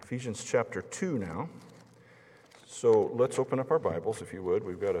Ephesians chapter 2 now. So let's open up our Bibles, if you would.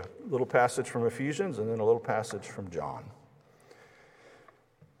 We've got a little passage from Ephesians and then a little passage from John.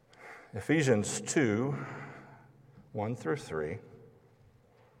 Ephesians 2, 1 through 3.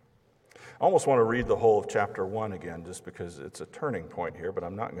 I almost want to read the whole of chapter 1 again just because it's a turning point here, but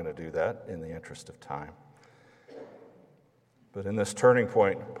I'm not going to do that in the interest of time. But in this turning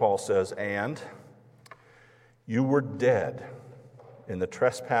point, Paul says, "And you were dead in the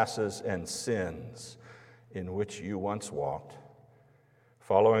trespasses and sins in which you once walked,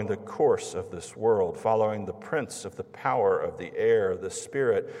 following the course of this world, following the prince of the power of the air, the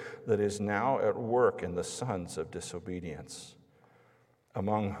spirit that is now at work in the sons of disobedience,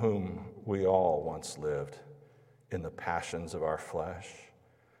 among whom we all once lived in the passions of our flesh,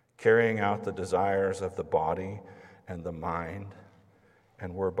 carrying out the desires of the body and the mind,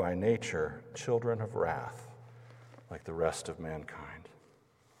 and were by nature children of wrath, like the rest of mankind."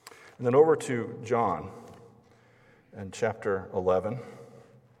 And then over to John and chapter 11.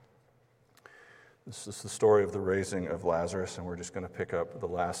 This is the story of the raising of Lazarus, and we're just going to pick up the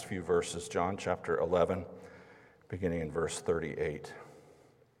last few verses. John chapter 11, beginning in verse 38.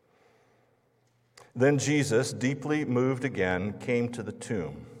 "Then Jesus, deeply moved again, came to the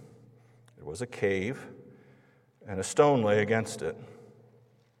tomb. It was a cave, and a stone lay against it.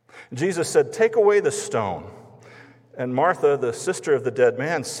 Jesus said, 'Take away the stone.' And Martha, the sister of the dead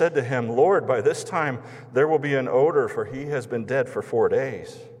man, said to him, 'Lord, by this time there will be an odor, for he has been dead for 4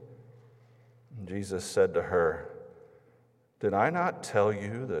 days.' And Jesus said to her, 'Did I not tell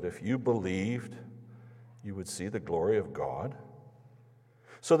you that if you believed, you would see the glory of God?'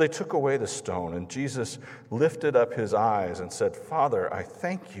 So they took away the stone, and Jesus lifted up his eyes and said, 'Father, I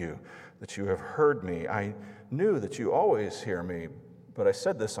thank you that you have heard me. I knew that you always hear me, but I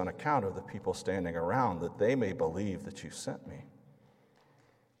said this on account of the people standing around, that they may believe that you sent me.'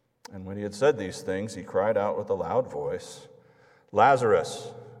 And when he had said these things, he cried out with a loud voice,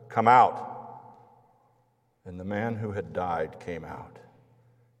 'Lazarus, come out!' And the man who had died came out,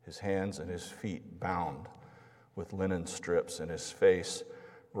 his hands and his feet bound with linen strips, and his face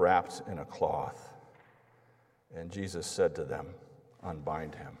wrapped in a cloth. And Jesus said to them,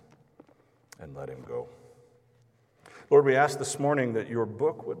 'Unbind him and let him go.'" Lord, we ask this morning that your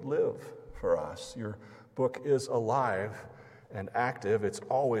book would live for us. Your book is alive and active. It's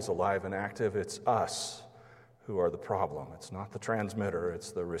always alive and active. It's us who are the problem. It's not the transmitter,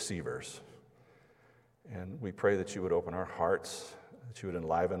 it's the receivers. And we pray that you would open our hearts, that you would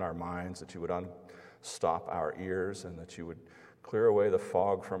enliven our minds, that you would unstop our ears, and that you would clear away the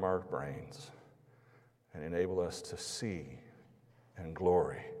fog from our brains and enable us to see and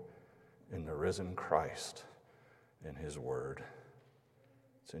glory in the risen Christ, in his word.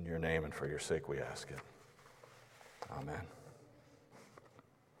 It's in your name and for your sake we ask it. Amen.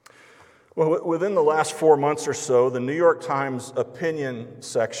 Well, within the last 4 months or so, the New York Times opinion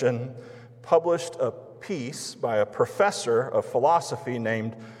section published a piece by a professor of philosophy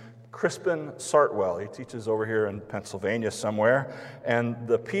named Crispin Sartwell. He teaches over here in Pennsylvania somewhere. And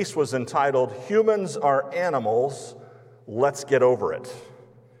the piece was entitled, "Humans Are Animals, Let's Get Over It."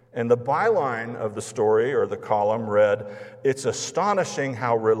 And the byline of the story, or the column, read, "It's astonishing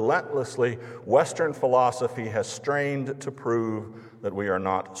how relentlessly Western philosophy has strained to prove that we are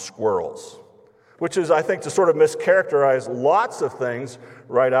not squirrels." Which is, I think, to sort of mischaracterize lots of things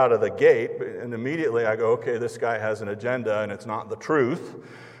right out of the gate. And immediately I go, okay, this guy has an agenda and it's not the truth.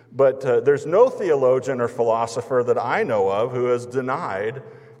 But there's no theologian or philosopher that I know of who has denied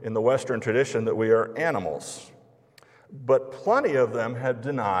in the Western tradition that we are animals. But plenty of them have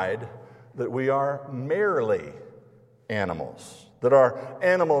denied that we are merely animals, that our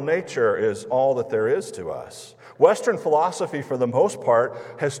animal nature is all that there is to us. Western philosophy, for the most part,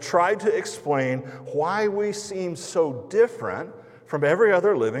 has tried to explain why we seem so different from every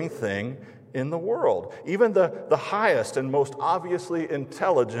other living thing in the world, even the highest and most obviously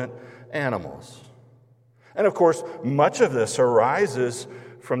intelligent animals. And of course, much of this arises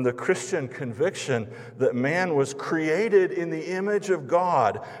from the Christian conviction that man was created in the image of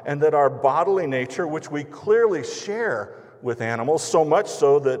God, and that our bodily nature, which we clearly share with animals, so much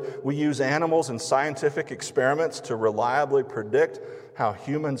so that we use animals in scientific experiments to reliably predict how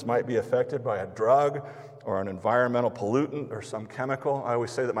humans might be affected by a drug or an environmental pollutant or some chemical. I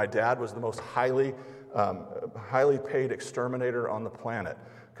always say that my dad was the most highly paid exterminator on the planet,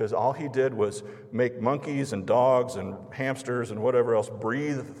 because all he did was make monkeys and dogs and hamsters and whatever else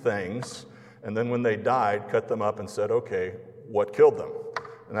breathe things, and then when they died, cut them up and said, okay, what killed them?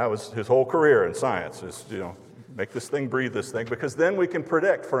 And that was his whole career in science, is, make this thing breathe this thing, because then we can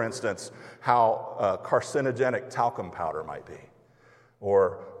predict, for instance, how carcinogenic talcum powder might be.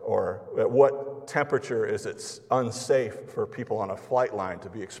 Or at what temperature is it unsafe for people on a flight line to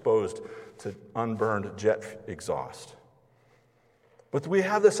be exposed to unburned jet exhaust? But we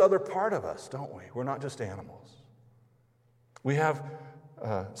have this other part of us, don't we? We're not just animals. We have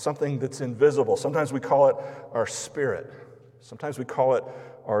something that's invisible. Sometimes we call it our spirit. Sometimes we call it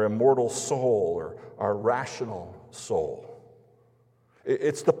our immortal soul or our rational soul.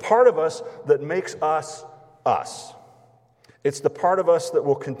 It's the part of us that makes us us. It's the part of us that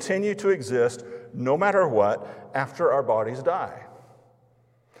will continue to exist no matter what after our bodies die.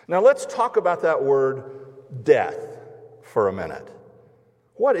 Now let's talk about that word death for a minute.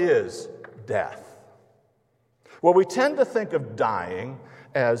 What is death? Well, we tend to think of dying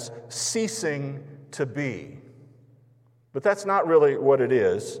as ceasing to be. But that's not really what it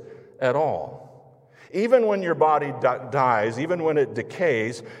is at all. Even when your body dies, even when it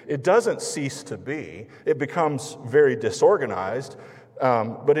decays, it doesn't cease to be. It becomes very disorganized,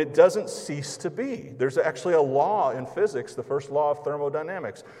 but it doesn't cease to be. There's actually a law in physics, the first law of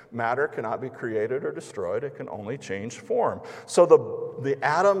thermodynamics. Matter cannot be created or destroyed. It can only change form. So the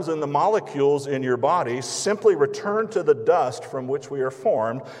atoms and the molecules in your body simply return to the dust from which we are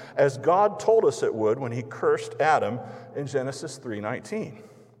formed, as God told us it would when he cursed Adam in Genesis 3:19.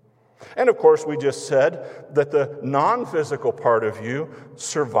 And of course, we just said that the non-physical part of you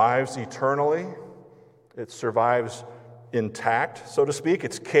survives eternally. It survives intact, so to speak.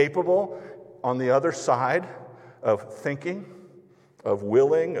 It's capable on the other side of thinking, of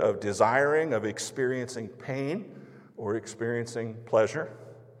willing, of desiring, of experiencing pain or experiencing pleasure.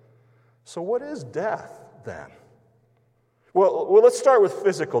 So what is death then? Well, let's start with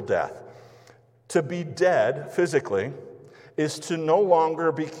physical death. To be dead physically is to no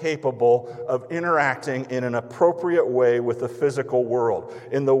longer be capable of interacting in an appropriate way with the physical world,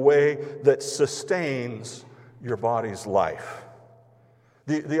 in the way that sustains your body's life.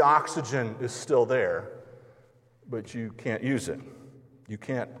 The oxygen is still there, but you can't use it. You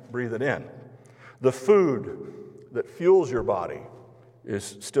can't breathe it in. The food that fuels your body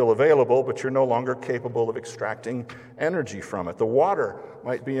is still available, but you're no longer capable of extracting energy from it. The water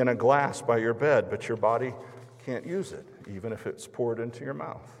might be in a glass by your bed, but your body can't use it, even if it's poured into your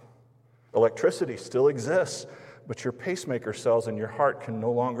mouth. Electricity still exists, but your pacemaker cells in your heart can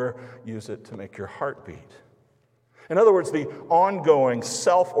no longer use it to make your heart beat. In other words, the ongoing,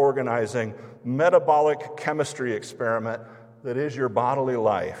 self-organizing, metabolic chemistry experiment that is your bodily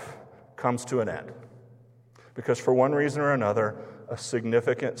life comes to an end. Because for one reason or another, a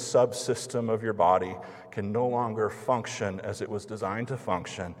significant subsystem of your body can no longer function as it was designed to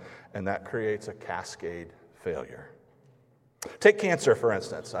function, and that creates a cascade failure. Take cancer, for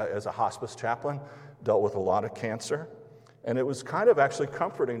instance. I, as a hospice chaplain, dealt with a lot of cancer, and it was kind of actually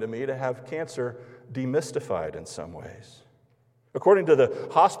comforting to me to have cancer demystified in some ways. According to the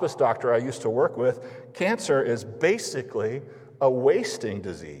hospice doctor I used to work with, cancer is basically a wasting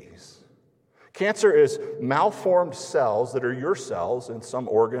disease. Cancer is malformed cells that are your cells in some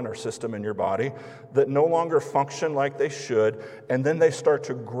organ or system in your body that no longer function like they should, and then they start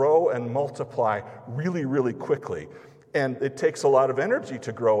to grow and multiply really, really quickly. And it takes a lot of energy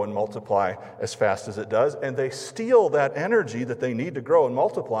to grow and multiply as fast as it does, and they steal that energy that they need to grow and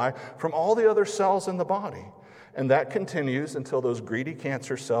multiply from all the other cells in the body. And that continues until those greedy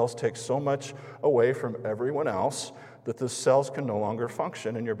cancer cells take so much away from everyone else that the cells can no longer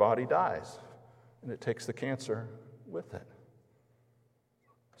function and your body dies. And it takes the cancer with it.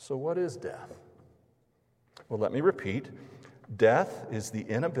 So what is death? Well, let me repeat. Death is the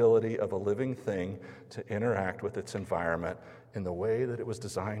inability of a living thing to interact with its environment in the way that it was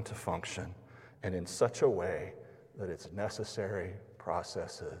designed to function, and in such a way that its necessary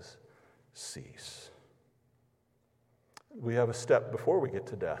processes cease. We have a step before we get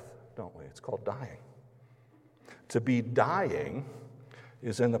to death, don't we? It's called dying. To be dying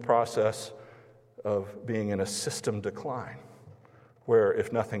is in the process of being in a system decline, where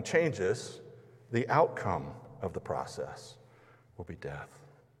if nothing changes, the outcome of the process will be death.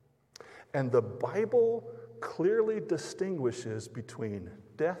 And the Bible clearly distinguishes between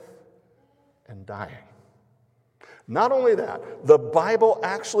death and dying. Not only that, the Bible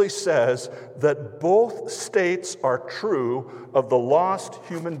actually says that both states are true of the lost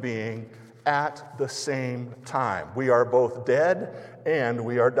human being at the same time. We are both dead and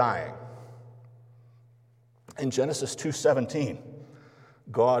we are dying. In Genesis 2:17,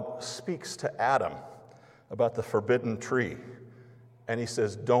 God speaks to Adam about the forbidden tree, and he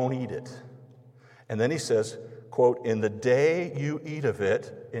says, don't eat it. And then he says, quote, in the day you eat of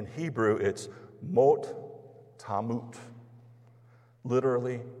it, in Hebrew it's mot tamut.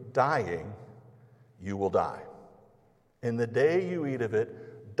 Literally, dying, you will die. In the day you eat of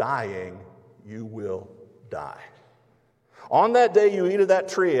it, dying, you will die. On that day you eat of that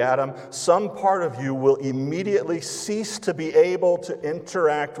tree, Adam, some part of you will immediately cease to be able to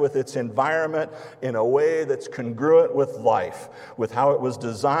interact with its environment in a way that's congruent with life, with how it was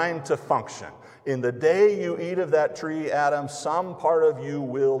designed to function. In the day you eat of that tree, Adam, some part of you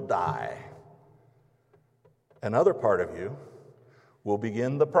will die. Another part of you will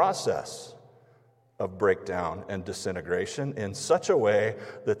begin the process of breakdown and disintegration in such a way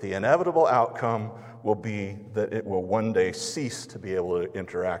that the inevitable outcome will be that it will one day cease to be able to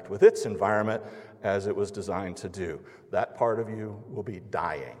interact with its environment as it was designed to do. That part of you will be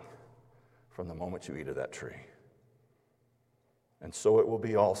dying from the moment you eat of that tree. And so it will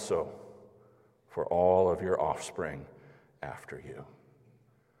be also for all of your offspring after you.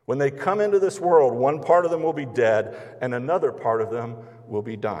 When they come into this world, one part of them will be dead and another part of them will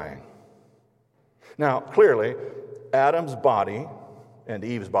be dying. Now, clearly, Adam's body, and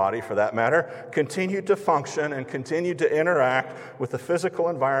Eve's body for that matter, continued to function and continued to interact with the physical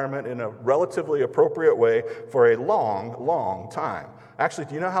environment in a relatively appropriate way for a long, long time. Actually,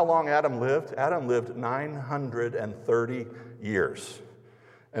 do you know how long Adam lived? Adam lived 930 years.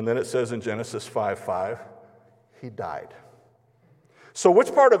 And then it says in Genesis 5:5, he died. So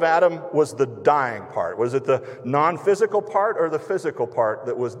which part of Adam was the dying part? Was it the non-physical part or the physical part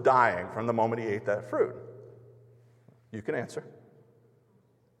that was dying from the moment he ate that fruit? You can answer.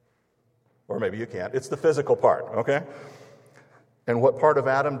 Or maybe you can't. It's the physical part, okay? And what part of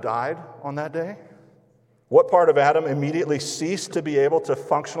Adam died on that day? What part of Adam immediately ceased to be able to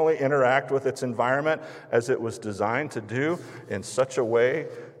functionally interact with its environment as it was designed to do in such a way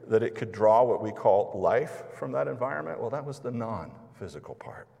that it could draw what we call life from that environment? Well, that was the non-physical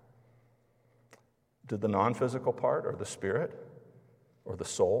part. Did the non-physical part, or the spirit, or the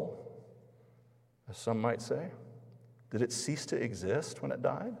soul, as some might say, did it cease to exist when it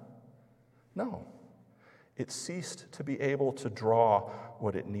died? No. It ceased to be able to draw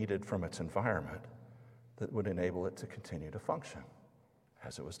what it needed from its environment that would enable it to continue to function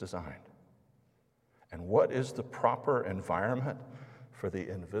as it was designed. And what is the proper environment for the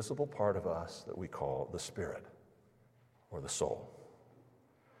invisible part of us that we call the spirit or the soul?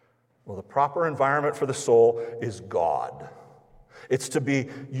 Well, the proper environment for the soul is God. It's to be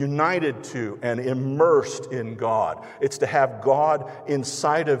united to and immersed in God. It's to have God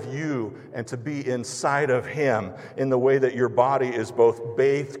inside of you and to be inside of Him in the way that your body is both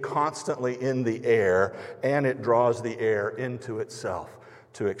bathed constantly in the air and it draws the air into itself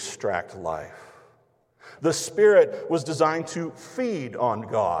to extract life. The spirit was designed to feed on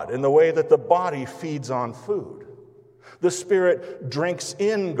God in the way that the body feeds on food. The spirit drinks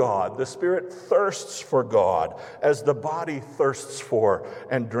in God. The spirit thirsts for God as the body thirsts for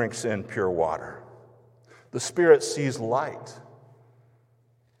and drinks in pure water. The spirit sees light.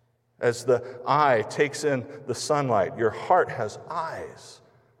 As the eye takes in the sunlight, your heart has eyes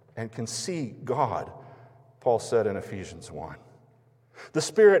and can see God, Paul said in Ephesians 1. The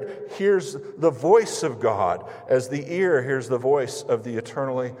spirit hears the voice of God as the ear hears the voice of the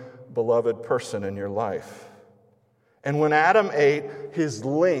eternally beloved person in your life. And when Adam ate, his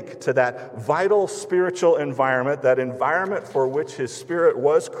link to that vital spiritual environment, that environment for which his spirit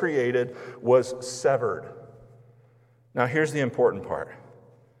was created, was severed. Now, here's the important part.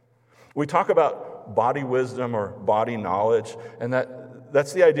 We talk about body wisdom or body knowledge, and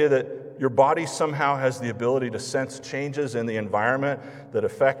that's the idea that your body somehow has the ability to sense changes in the environment that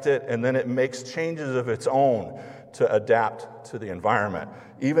affect it, and then it makes changes of its own to adapt to the environment.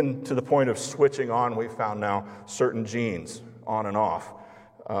 Even to the point of switching on, we found now certain genes on and off.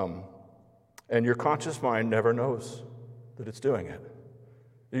 And your conscious mind never knows that it's doing it.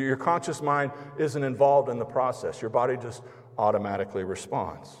 Your conscious mind isn't involved in the process. Your body just automatically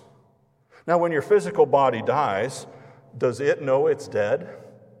responds. Now, when your physical body dies, does it know it's dead?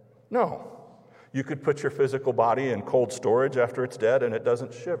 No. You could put your physical body in cold storage after it's dead and it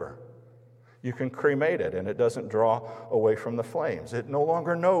doesn't shiver. You can cremate it and it doesn't draw away from the flames. It no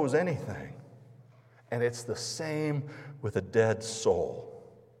longer knows anything. And it's the same with a dead soul.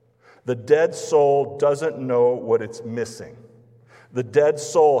 The dead soul doesn't know what it's missing. The dead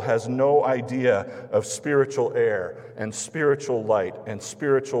soul has no idea of spiritual air and spiritual light and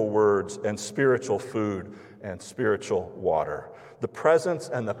spiritual words and spiritual food and spiritual water. The presence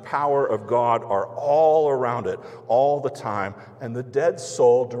and the power of God are all around it all the time, and the dead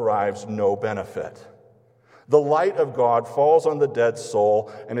soul derives no benefit. The light of God falls on the dead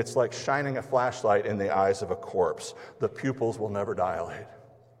soul, and it's like shining a flashlight in the eyes of a corpse. The pupils will never dilate.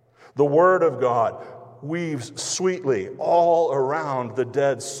 The Word of God weaves sweetly all around the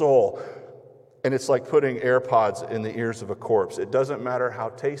dead soul. And it's like putting AirPods in the ears of a corpse. It doesn't matter how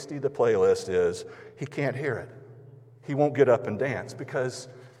tasty the playlist is, he can't hear it. He won't get up and dance because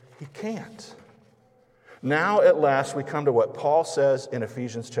he can't. Now, at last, we come to what Paul says in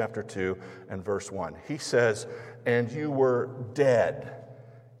Ephesians chapter 2 and verse 1. He says, "And you were dead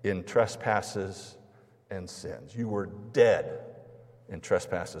in trespasses and sins." You were dead in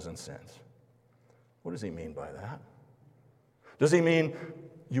trespasses and sins. What does he mean by that? Does he mean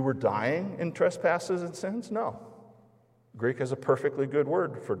you were dying in trespasses and sins? No. Greek has a perfectly good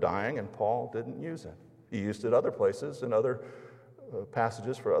word for dying, and Paul didn't use it. He used it other places and other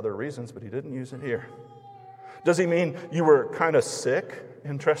passages for other reasons, but he didn't use it here. Does he mean you were kind of sick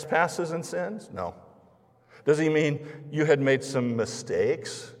in trespasses and sins? No. Does he mean you had made some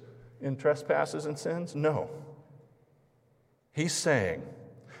mistakes in trespasses and sins? No. He's saying,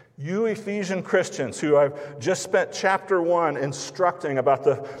 you Ephesian Christians who I've just spent chapter 1 instructing about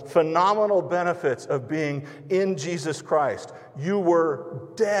the phenomenal benefits of being in Jesus Christ, you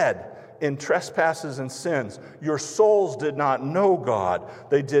were dead in trespasses and sins. Your souls did not know God.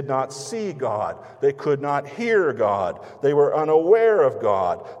 They did not see God. They could not hear God. They were unaware of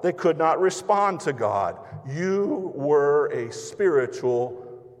God. They could not respond to God. You were a spiritual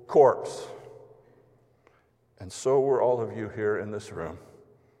corpse. And so were all of you here in this room.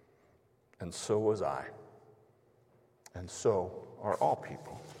 And so was I. And so are all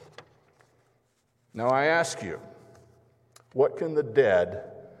people. Now I ask you, what can the dead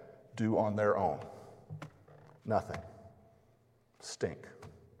do on their own? Nothing. Stink.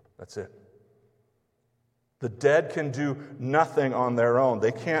 That's it. The dead can do nothing on their own.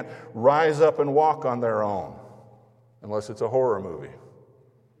 They can't rise up and walk on their own, unless it's a horror movie.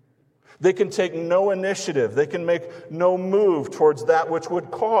 They can take no initiative. They can make no move towards that which would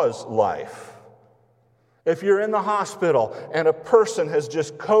cause life. If you're in the hospital and a person has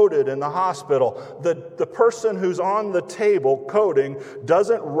just coded in the hospital, the person who's on the table coding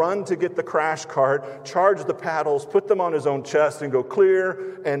doesn't run to get the crash cart, charge the paddles, put them on his own chest and go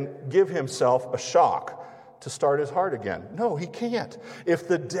clear and give himself a shock to start his heart again. No, he can't. If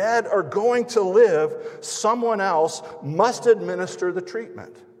the dead are going to live, someone else must administer the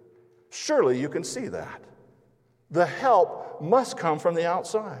treatment. Surely you can see that. The help must come from the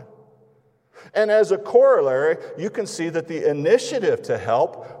outside. And as a corollary, you can see that the initiative to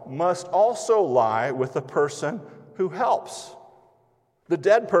help must also lie with the person who helps. The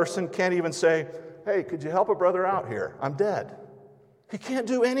dead person can't even say, "Hey, could you help a brother out here? I'm dead." He can't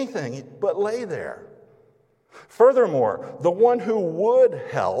do anything but lay there. Furthermore, the one who would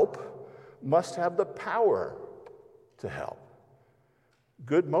help must have the power to help.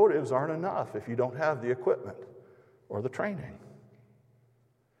 Good motives aren't enough if you don't have the equipment or the training.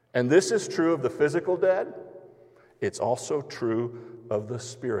 And this is true of the physical dead. It's also true of the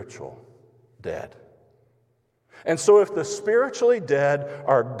spiritual dead. And so if the spiritually dead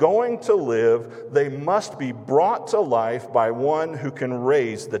are going to live, they must be brought to life by one who can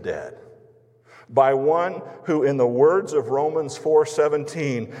raise the dead. By one who, in the words of Romans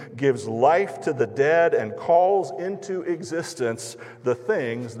 4:17, gives life to the dead and calls into existence the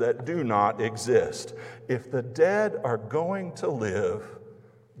things that do not exist. If the dead are going to live,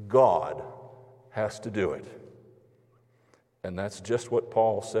 God has to do it. And that's just what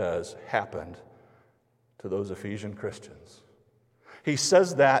Paul says happened to those Ephesian Christians. He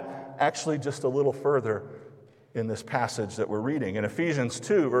says that actually just a little further in this passage that we're reading. In Ephesians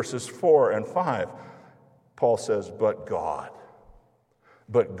 2, verses 4 and 5, Paul says, But God,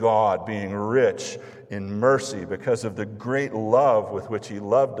 being rich in mercy because of the great love with which he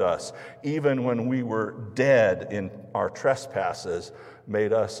loved us, even when we were dead in our trespasses,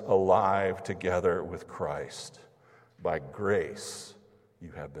 made us alive together with Christ. By grace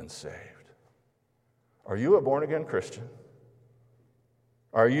you have been saved. Are you a born-again Christian?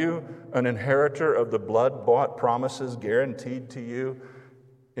 Are you an inheritor of the blood-bought promises guaranteed to you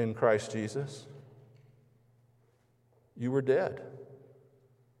in Christ Jesus? You were dead.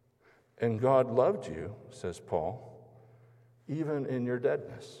 And God loved you, says Paul, even in your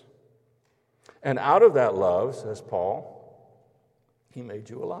deadness. And out of that love, says Paul, he made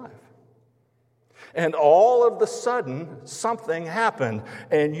you alive. And all of the sudden, something happened,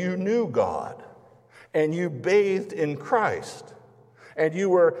 and you knew God, and you bathed in Christ, and you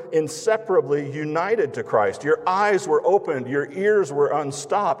were inseparably united to Christ. Your eyes were opened, your ears were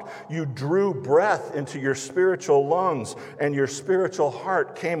unstopped. You drew breath into your spiritual lungs, and your spiritual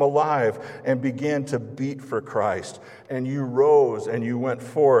heart came alive and began to beat for Christ. And you rose and you went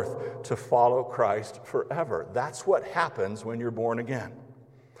forth to follow Christ forever. That's what happens when you're born again.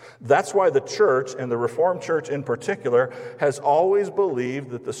 That's why the church, and the Reformed Church in particular, has always believed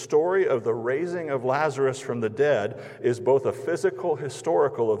that the story of the raising of Lazarus from the dead is both a physical,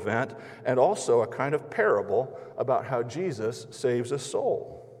 historical event and also a kind of parable about how Jesus saves a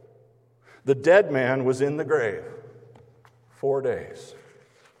soul. The dead man was in the grave 4 days.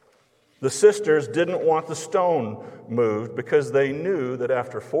 The sisters didn't want the stone moved because they knew that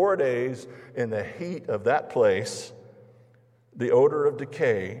after 4 days in the heat of that place, the odor of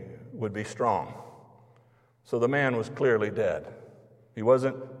decay would be strong. So the man was clearly dead. He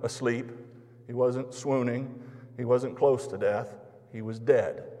wasn't asleep. He wasn't swooning. He wasn't close to death. He was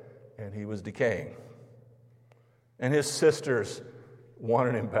dead, and he was decaying. And his sisters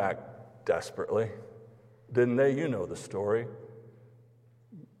wanted him back desperately. Didn't they? You know the story.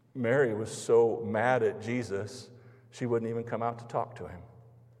 Mary was so mad at Jesus, she wouldn't even come out to talk to him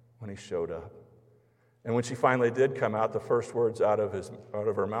when he showed up. And when she finally did come out, the first words out of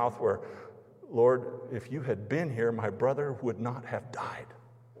her mouth were, "Lord, if you had been here, my brother would not have died."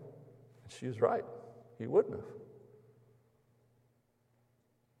 And she was right. He wouldn't have.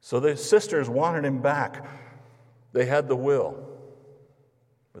 So the sisters wanted him back. They had the will,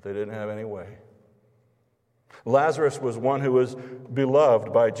 but they didn't have any way. Lazarus was one who was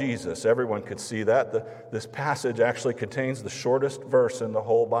beloved by Jesus. Everyone could see that. This passage actually contains the shortest verse in the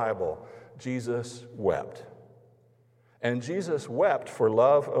whole Bible. Jesus wept. And Jesus wept for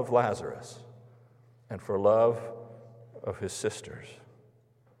love of Lazarus and for love of his sisters.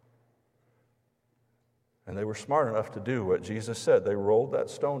 And they were smart enough to do what Jesus said. They rolled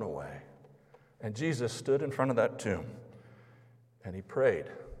that stone away. And Jesus stood in front of that tomb and he prayed.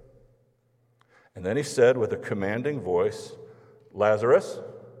 And then he said with a commanding voice, "Lazarus,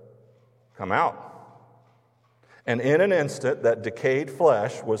 come out." And in an instant, that decayed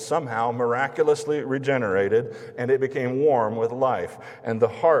flesh was somehow miraculously regenerated, and it became warm with life. And the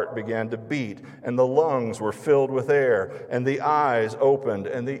heart began to beat, and the lungs were filled with air, and the eyes opened,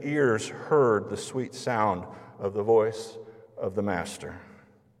 and the ears heard the sweet sound of the voice of the Master.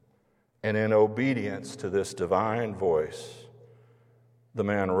 And in obedience to this divine voice, the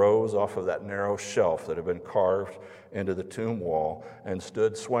man rose off of that narrow shelf that had been carved into the tomb wall and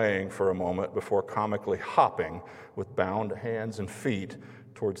stood swaying for a moment before comically hopping with bound hands and feet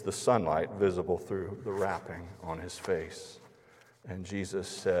towards the sunlight visible through the wrapping on his face. And Jesus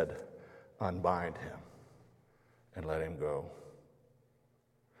said, "Unbind him and let him go."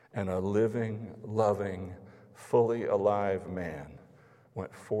 And a living, loving, fully alive man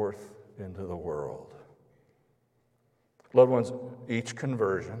went forth into the world. Loved ones, each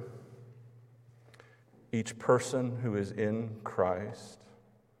conversion, each person who is in Christ,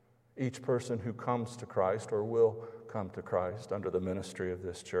 each person who comes to Christ or will come to Christ under the ministry of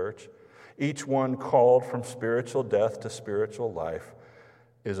this church, each one called from spiritual death to spiritual life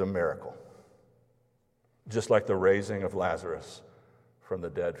is a miracle. Just like the raising of Lazarus from the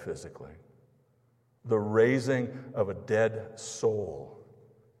dead physically. The raising of a dead soul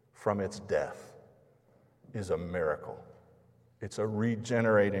from its death is a miracle. It's a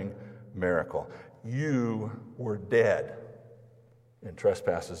regenerating miracle. You were dead in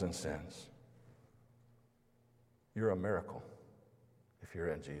trespasses and sins. You're a miracle if you're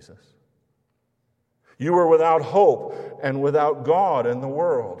in Jesus. You were without hope and without God in the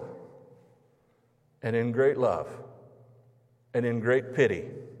world. And in great love and in great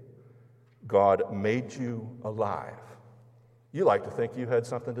pity, God made you alive. You like to think you had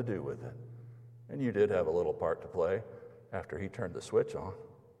something to do with it. And you did have a little part to play after he turned the switch on.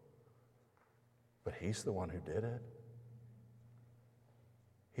 But he's the one who did it.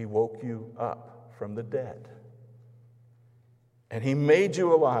 He woke you up from the dead. And he made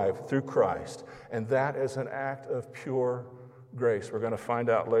you alive through Christ. And that is an act of pure grace. We're going to find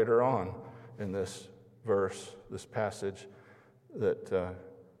out later on in this verse, this passage, that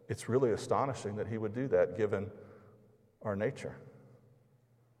it's really astonishing that he would do that given our nature.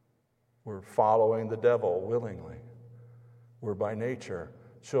 We're following the devil willingly. We're by nature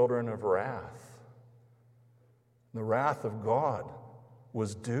children of wrath. The wrath of God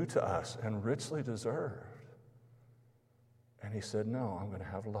was due to us and richly deserved. And he said, "No, I'm going to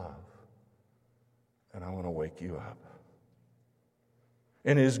have love. And I'm going to wake you up."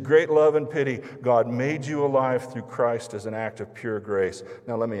 In his great love and pity, God made you alive through Christ as an act of pure grace.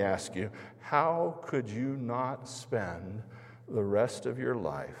 Now let me ask you, how could you not spend the rest of your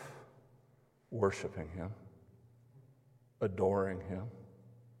life worshiping him, adoring him,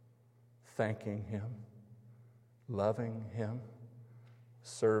 thanking him, loving him,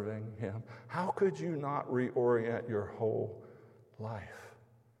 serving him? How could you not reorient your whole life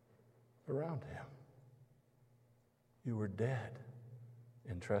around him? You were dead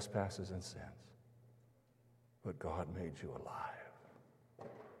in trespasses and sins, but God made you alive.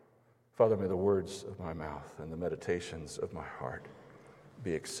 Father, may the words of my mouth and the meditations of my heart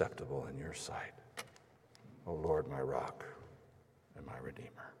be acceptable in your sight. O Lord, my rock and my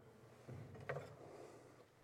redeemer.